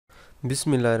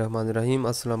बिस्मिल्लाहिर्रहमानिर्रहीम।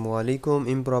 अस्सलाम वालेकुम।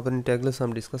 इम्प्रॉपर इंटेग्रल्स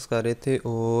हम डिस्कस कर रहे थे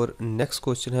और नेक्स्ट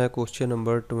क्वेश्चन है क्वेश्चन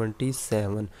नंबर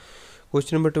 27।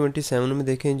 क्वेश्चन नंबर 27 में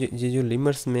देखें ये जो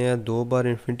लिमिट्स में है 2 बार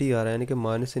इन्फिनिटी आ रहा है, यानी कि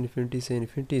माइनस इन्फिनिटी से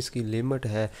इन्फिनिटी इसकी लिमिट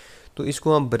है। तो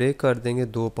इसको हम ब्रेक कर देंगे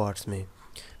 2 पार्ट्स में।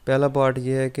 पहला पार्ट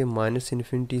ये है कि माइनस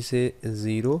इन्फिनिटी से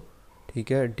 0,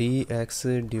 ठीक है, D x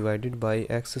divided by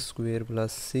x square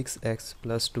plus 6x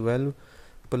plus 12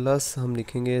 plus हम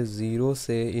लिखेंगे 0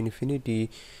 से infinity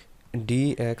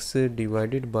D x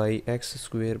divided by x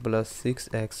square plus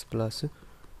 6x plus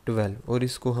 12 और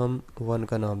इसको हम 1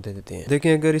 का नाम दे देते हैं।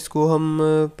 देखें, अगर इसको हम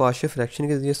पार्शियल फ्रैक्शन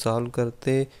के ज़रिए सॉल्व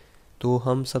करते तो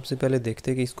हम सबसे पहले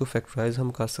देखते कि इसको फैक्टराइज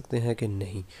हम कर सकते हैं कि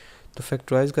नहीं। तो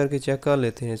फैक्टराइज करके चेक कर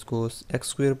लेते हैं इसको। X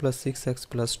square plus 6x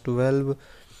plus 12,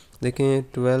 देखें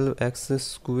 12x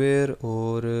स्क्वेयर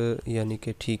और यानी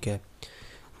कि ठीक है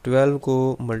 12 को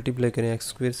मल्टीप्लाई करें एक्स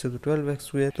स्क्वेयर से तो 12x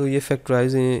स्क्वेयर, तो ये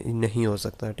फैक्टराइज नहीं हो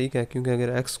सकता, ठीक है, क्योंकि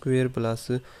अगर एक्स स्क्वेयर प्लस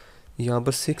यहाँ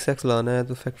पर 6x लाना है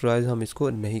तो फैक्टराइज हम इसको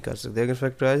नहीं कर सकते। अगर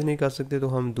फैक्टराइज नहीं कर सकते तो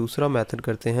हम दूसरा मेथड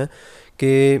करते हैं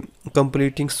कि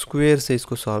कंप्लीटिंग स्क्वेयर से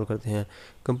इसको सॉल्व करते हैं।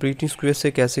 कंप्लीटिंग स्क्वेयर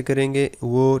से कैसे करेंगे,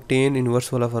 वो टेन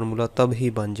इन्वर्स वाला फार्मूला तब ही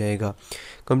बन जाएगा।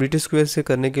 कंप्लीट स्क्वेयर से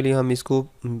करने के लिए हम इसको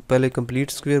पहले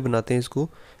कंप्लीट स्क्वेयर बनाते हैं। इसको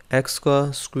x का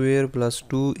स्क्वेयर प्लस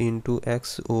 2 इंटू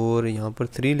एक्स और यहाँ पर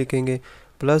 3 लिखेंगे,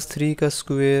 प्लस 3 का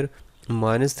स्क्वेयर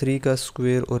माइनस 3 का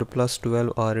स्क्वेयर और प्लस 12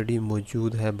 ऑलरेडी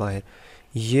मौजूद है बाहर।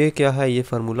 ये क्या है, ये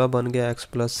फार्मूला बन गया x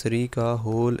प्लस 3 का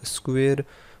होल स्क्वेयर।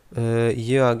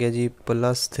 ये आ गया जी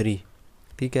प्लस 3,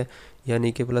 ठीक है,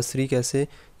 यानी कि प्लस 3 कैसे,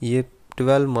 ये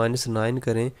 12 माइनस 9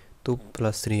 करें तो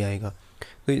प्लस 3 आएगा।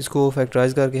 तो इसको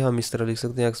फैक्टराइज करके हम इस तरह लिख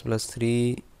सकते हैं x प्लस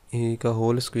 3 का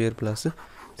होल स्क्वेयर प्लस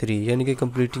 3, यानी कि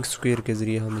कंप्लीटिंग स्क्वेयर के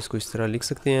ज़रिए हम इसको इस तरह लिख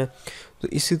सकते हैं। तो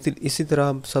इसी तरह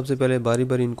हम सबसे पहले बारी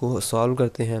बारी इनको सॉल्व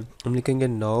करते हैं। हम लिखेंगे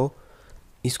 9,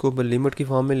 इसको लिमिट की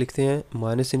फॉर्म में लिखते हैं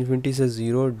माइनस इन्फिनिटी से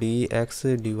 0 D x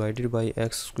divided by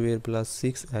x square plus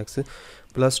 6x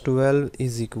plus 12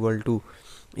 is equal to,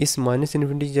 इस माइनस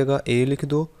इन्फिनिटी की जगह a लिख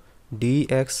दो, डी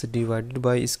एक्स डिवाइडेड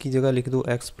बाई इसकी जगह लिख दो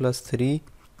x प्लस 3,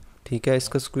 ठीक है,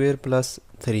 इसका स्क्वेयर प्लस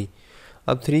 3।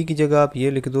 अब 3 की जगह आप ये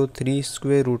लिख दो 3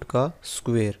 स्क्वेयर रूट का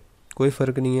स्क्वेयर, कोई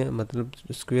फ़र्क नहीं है, मतलब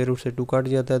स्क्वेयर रूट से 2 काट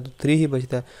जाता है तो 3 ही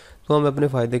बचता है। तो हम अपने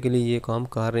फ़ायदे के लिए ये काम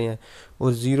कर रहे हैं।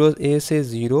 और 0 a से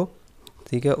 0,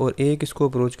 ठीक है, और a किसको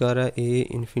अप्रोच कर रहा है,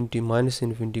 a इन्फिनिटी माइनस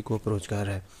इन्फिनिटी को अप्रोच कर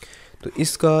रहा है। तो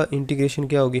इसका इंटीग्रेशन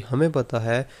क्या होगी, हमें पता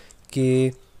है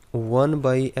कि 1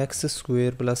 by x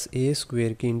square plus a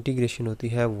square की इंटीग्रेशन होती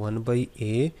है 1 by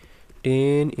a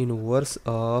tan inverse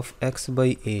of x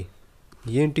by a,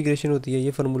 ये इंटीग्रेशन होती है,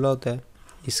 ये फार्मूला होता है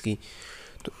इसकी।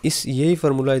 तो इस यही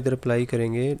फार्मूला इधर अप्लाई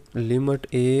करेंगे। Limit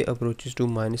a approaches to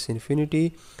minus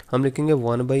infinity, हम लिखेंगे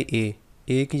 1 बाई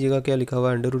a की जगह क्या लिखा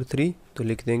हुआ है √3, तो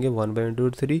लिख देंगे 1 by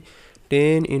 √3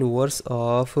 tan inverse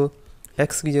of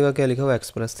x की जगह क्या लिखा हुआ है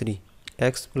x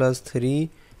plus 3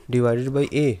 divided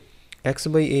by x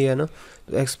by a है ना,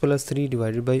 तो x प्लस 3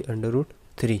 डिवाइडेड बाई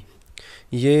 √3,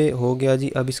 ये हो गया जी।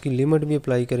 अब इसकी लिमिट भी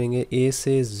अप्लाई करेंगे a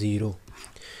से 0,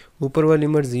 ऊपर वाली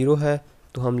लिमिट 0 है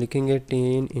तो हम लिखेंगे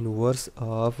टेन इनवर्स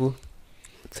ऑफ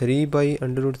 3 बाई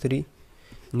 √3,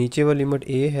 नीचे वाली लिमिट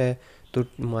a है तो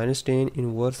minus tan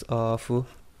inverse of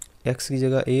x की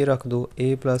जगह a रख दो,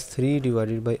 a प्लस 3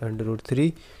 डिवाइडेड बाई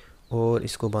 √3 और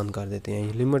इसको बंद कर देते हैं।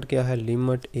 ये लिमिट क्या है,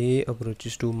 limit a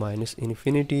approaches to minus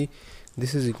infinity,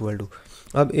 this is equal to,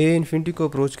 अब a इन्फिनिटी को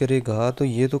अप्रोच करेगा तो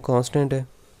ये तो कांस्टेंट है,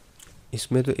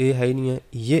 इसमें तो a है ही नहीं है,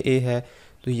 ये a है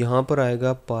तो यहाँ पर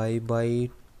आएगा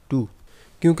π/2,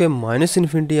 क्योंकि माइनस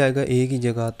इन्फिनिटी आएगा a की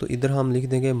जगह तो इधर हम लिख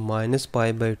देंगे माइनस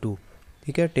π/2,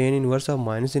 ठीक है। Tan inverse of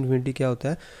minus infinity क्या होता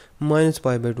है, माइनस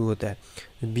π/2 होता है।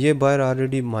 ये बाहर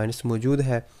ऑलरेडी माइनस मौजूद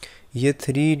है, ये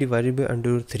 3 डिवाइडेड बाई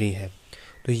 √3 है,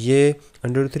 तो ये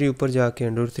 √3 ऊपर जाके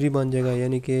 √3 बन जाएगा,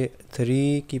 यानी कि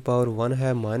 3 की पावर 1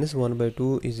 है माइनस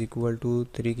 1/2 इज़ इक्वल टू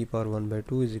 3 की पावर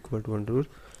 1/2 इज़ इक्वल टू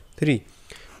 √3।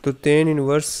 तो टेन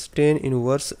इनवर्स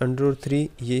 √3,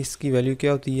 ये इसकी वैल्यू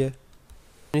क्या होती है,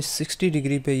 60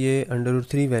 डिग्री पे ये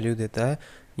 √3 वैल्यू देता है,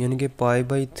 यानी कि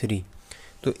π/3।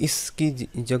 तो इसकी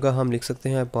जगह हम लिख सकते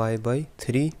हैं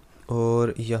π/3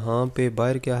 और यहाँ पे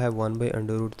बाहर क्या है 1 बाई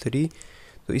 √3,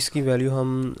 तो इसकी वैल्यू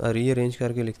हम रीअरेंज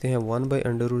करके लिखते हैं 1 बाई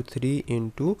 √3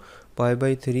 इंटू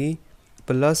π/3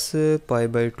 प्लस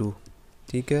π/2,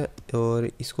 ठीक है, और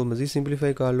इसको मज़ीद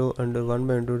सिंप्लीफाई कर लो, 1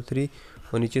 बाई √3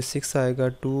 और नीचे 6 आएगा,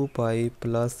 2 पाई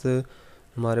प्लस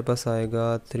हमारे पास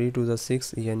आएगा 3 टू द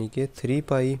 6 यानी कि 3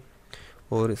 पाई,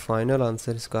 और फाइनल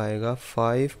आंसर इसका आएगा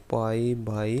 5 पाई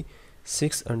बाई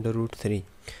 6 √3।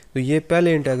 तो ये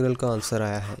पहले इंटीग्रल का आंसर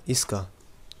आया है। इसका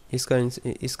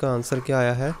आंसर क्या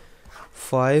आया है,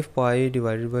 5 पाई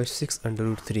डिवाइडेड बाई 6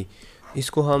 √3।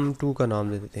 इसको हम 2 का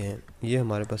नाम दे देते हैं, ये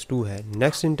हमारे पास 2 है।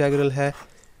 नेक्स्ट इंटेग्रल है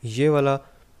ये वाला,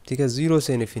 ठीक है, 0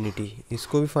 से इन्फिनिटी,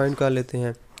 इसको भी फाइंड कर लेते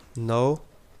हैं। नाउ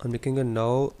हम लिखेंगे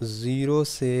नाउ 0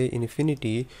 से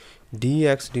infinity D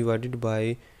x divided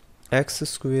by x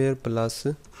square plus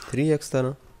 3x था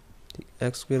ना,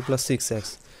 x square plus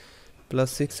 6x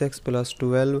plus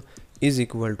 12 is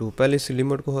equal to, पहले इस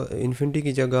लिमिट को इन्फिनिटी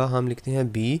की जगह हम लिखते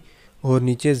हैं b और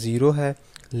नीचे 0 है,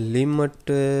 limit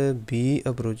b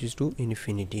approaches to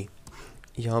infinity.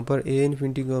 यहाँ पर a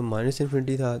इन्फिनिटी का माइनस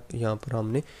इन्फिनिटी था, यहाँ पर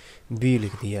हमने b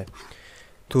लिख दिया है।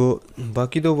 तो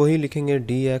बाकी तो वही लिखेंगे,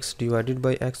 D x divided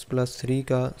by x plus 3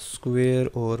 का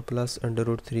स्क्वेयर और प्लस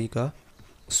 √3 का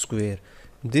square.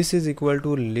 This is equal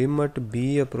to limit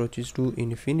b approaches to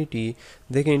infinity.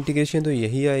 देखें इंटीग्रेशन तो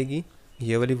यही आएगी,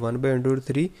 ये वाली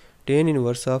 1/√3 tan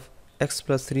inverse of x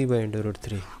plus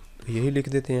 3/√3, तो यही लिख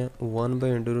देते हैं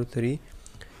 1/√3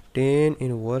 tan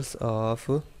inverse of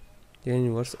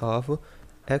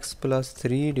x plus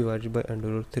 3 divided by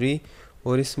 √3,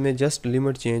 और इसमें जस्ट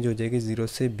लिमिट चेंज हो जाएगी 0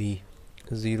 से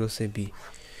b।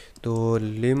 तो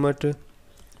limit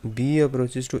b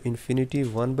approaches to infinity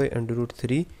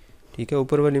 1/√3, ठीक है,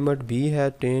 ऊपर वाली लिमिट b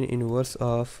है tan inverse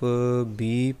of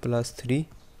b plus 3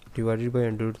 divided by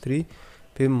 √3,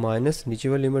 फिर माइनस नीचे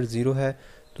वाली लिमिट 0 है,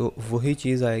 तो वही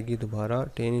चीज़ आएगी दोबारा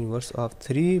tan इनवर्स ऑफ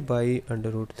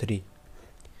 3/√3।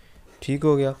 ठीक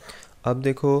हो गया। अब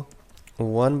देखो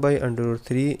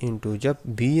 1/√3 इंटू, जब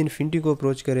b इन्फिनिटी को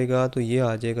अप्रोच करेगा तो ये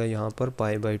आ जाएगा यहाँ पर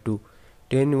π/2।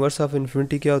 tan इनवर्स ऑफ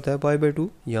इन्फिनिटी क्या होता है, π/2।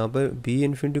 यहाँ पर b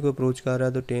इन्फिनिटी को अप्रोच कर रहा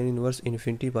है तो tan इनवर्स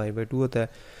इन्फिनिटी π/2 होता है,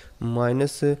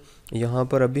 माइनस यहाँ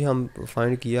पर अभी हम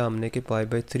फाइंड किया हमने कि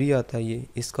π/3 आता है, ये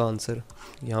इसका आंसर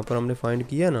यहाँ पर हमने फाइंड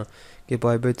किया ना कि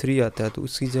π/3 आता है, तो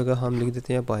उसकी जगह हम लिख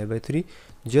देते हैं π/3।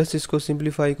 जस्ट इसको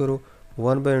सिंप्लीफाई करो,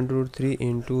 1/√3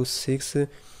 इंटू 6,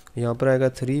 यहाँ पर आएगा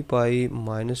 3π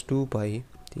माइनस 2π,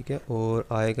 ठीक है, और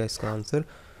आएगा इसका आंसर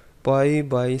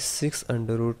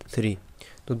π/6√3।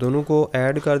 तो दोनों को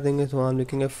ऐड कर देंगे तो हम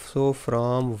लिखेंगे सो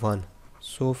फ्राम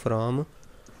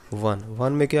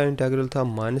 1 में क्या इंटीग्रल था,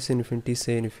 माइनस इन्फिनिटी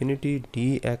से infinity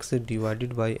D x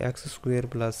divided by x square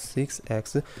plus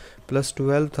 6x plus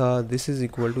 12 था। दिस इज़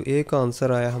इक्वल टू, ए का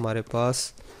आंसर आया हमारे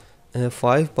पास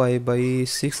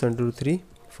 5π/6√3,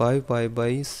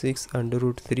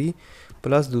 5π/6√3,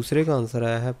 प्लस दूसरे का आंसर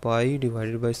आया है पाई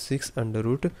डिवाइडेड बाई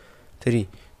 6√3।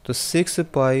 तो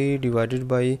 6π डिवाइडेड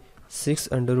बाई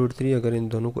 6√3, अगर इन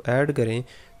दोनों को ऐड करें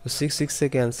तो 6 से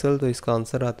कैंसिल, तो इसका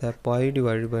आंसर आता है पाई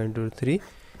डिवाइडेड बाई √3।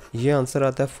 ये आंसर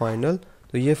आता है फाइनल।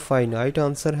 तो ये फाइनाइट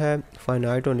आंसर है,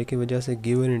 फाइनाइट होने की वजह से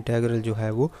गिवन इंटीग्रल जो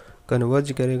है वो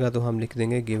कन्वर्ज करेगा, तो हम लिख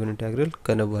देंगे गिवन इंटीग्रल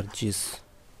कन्वर्जेस।